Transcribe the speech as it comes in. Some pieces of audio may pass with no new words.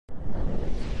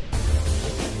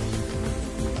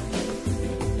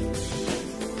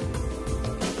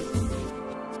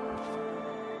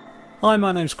Hi,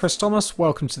 my name's Chris Thomas,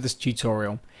 welcome to this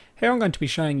tutorial. Here I'm going to be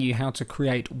showing you how to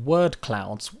create word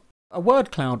clouds. A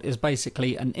word cloud is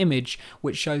basically an image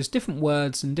which shows different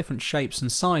words in different shapes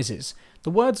and sizes. The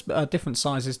words are different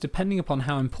sizes depending upon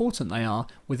how important they are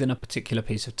within a particular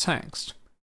piece of text.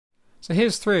 So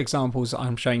here's three examples that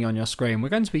I'm showing you on your screen. We're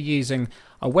going to be using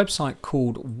a website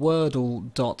called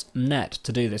Wordle.net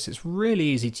to do this. It's really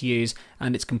easy to use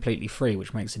and it's completely free,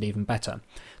 which makes it even better.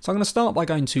 So I'm going to start by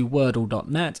going to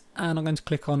Wordle.net and I'm going to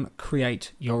click on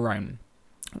Create Your Own.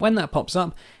 When that pops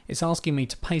up, it's asking me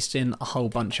to paste in a whole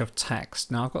bunch of text.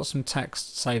 Now I've got some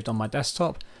text saved on my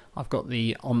desktop. I've got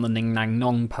the On the Ning Nang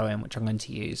Nong poem, which I'm going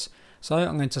to use. So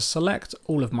I'm going to select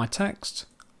all of my text.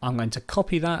 I'm going to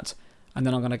copy that. And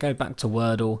then I'm going to go back to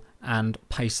Wordle and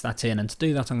paste that in. And to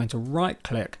do that, I'm going to right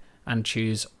click and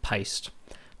choose paste.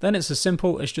 Then it's as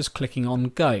simple as just clicking on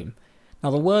go.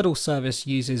 Now the Wordle service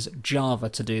uses Java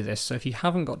to do this. So if you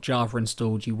haven't got Java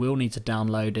installed, you will need to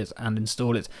download it and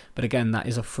install it. But again, that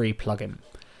is a free plugin.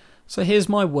 So here's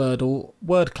my Wordle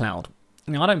word cloud.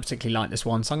 Now I don't particularly like this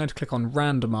one, so I'm going to click on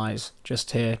randomize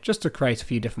just here, just to create a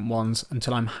few different ones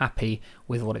until I'm happy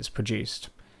with what it's produced.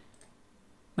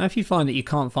 Now if you find that you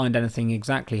can't find anything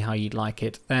exactly how you'd like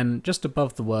it, then just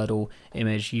above the Wordle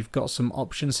image you've got some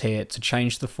options here to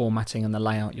change the formatting and the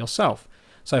layout yourself.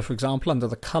 So for example, under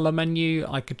the colour menu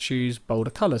I could choose bolder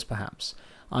colours perhaps.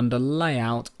 Under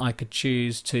layout I could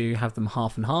choose to have them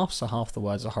half and half, so half the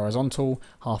words are horizontal,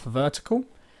 half are vertical.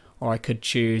 Or I could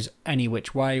choose any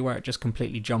which way where it just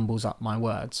completely jumbles up my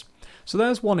words. So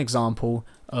there's one example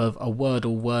of a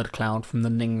Wordle word cloud from the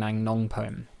Ning Nang Nong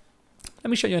poem. Let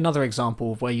me show you another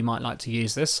example of where you might like to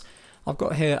use this. I've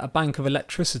got here a bank of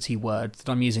electricity words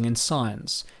that I'm using in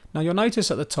science. Now you'll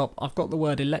notice at the top I've got the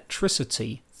word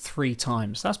electricity 3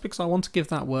 times. That's because I want to give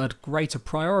that word greater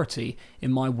priority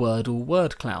in my Wordle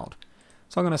word cloud.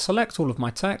 So I'm going to select all of my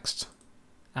text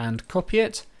and copy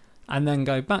it and then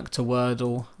go back to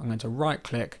Wordle. I'm going to right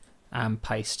click and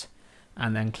paste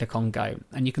and then click on go.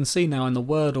 And you can see now in the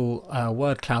Wordle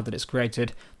word cloud that it's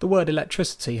created, the word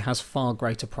electricity has far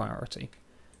greater priority.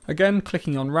 Again,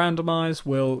 clicking on randomize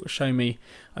will show me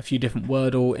a few different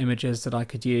Wordle images that I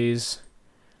could use.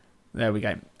 There we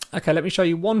go. Okay, let me show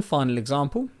you one final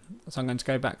example. So I'm going to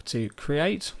go back to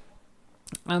create.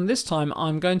 And this time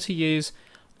I'm going to use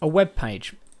a web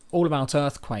page all about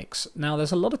earthquakes. Now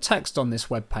there's a lot of text on this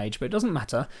web page, but it doesn't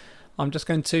matter. I'm just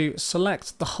going to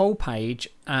select the whole page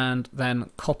and then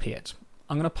copy it.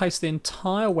 I'm going to paste the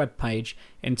entire web page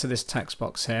into this text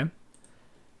box here.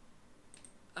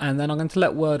 And then I'm going to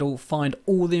let Wordle find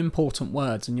all the important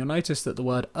words. And you'll notice that the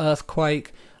word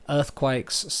earthquake,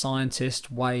 earthquakes,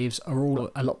 scientist, waves are all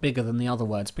a lot bigger than the other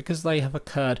words because they have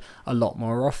occurred a lot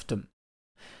more often.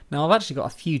 Now I've actually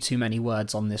got a few too many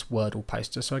words on this Wordle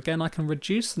poster, so again I can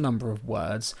reduce the number of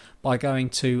words by going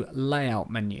to Layout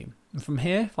menu. And from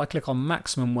here, if I click on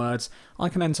maximum words, I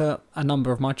can enter a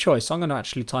number of my choice. So I'm going to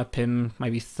actually type in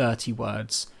maybe 30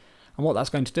 words. And what that's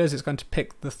going to do is it's going to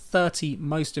pick the 30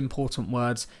 most important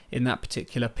words in that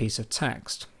particular piece of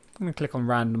text. I'm going to click on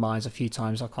randomize a few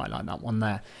times, I quite like that one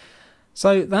there.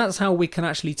 So that's how we can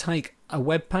actually take a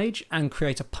web page and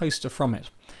create a poster from it.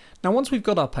 Now once we've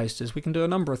got our posters, we can do a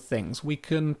number of things. We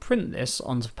can print this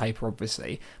onto paper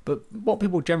obviously, but what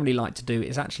people generally like to do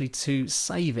is actually to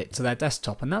save it to their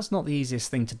desktop, and that's not the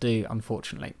easiest thing to do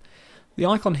unfortunately. The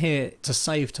icon here to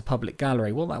save to public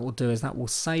gallery, what that will do is that will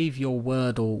save your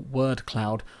Wordle word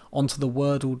cloud onto the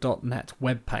Wordle.net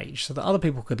web page so that other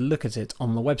people could look at it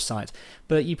on the website,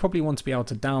 but you probably want to be able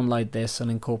to download this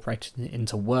and incorporate it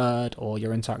into Word or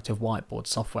your interactive whiteboard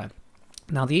software.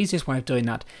 Now the easiest way of doing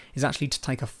that is actually to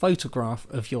take a photograph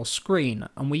of your screen,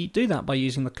 and we do that by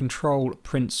using the Control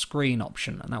Print Screen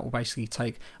option, and that will basically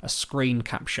take a screen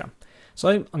capture. So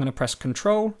I'm going to press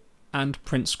Control and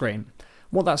Print Screen.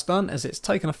 What that's done is it's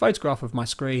taken a photograph of my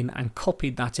screen and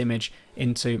copied that image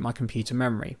into my computer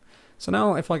memory. So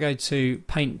now if I go to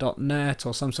paint.net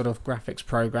or some sort of graphics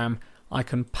program, I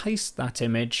can paste that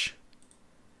image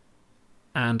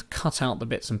and cut out the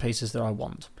bits and pieces that I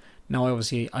want. Now I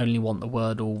obviously only want the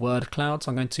Wordle word cloud,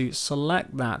 so I'm going to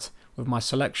select that with my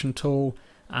selection tool,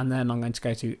 and then I'm going to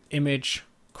go to image,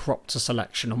 crop to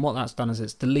selection, and what that's done is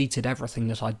it's deleted everything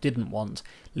that I didn't want,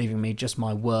 leaving me just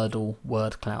my Wordle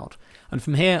word cloud. And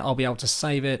from here I'll be able to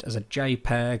save it as a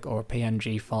JPEG or a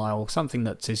PNG file, something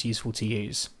that is useful to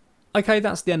use. Okay,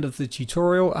 that's the end of the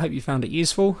tutorial. I hope you found it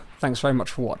useful. Thanks very much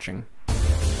for watching.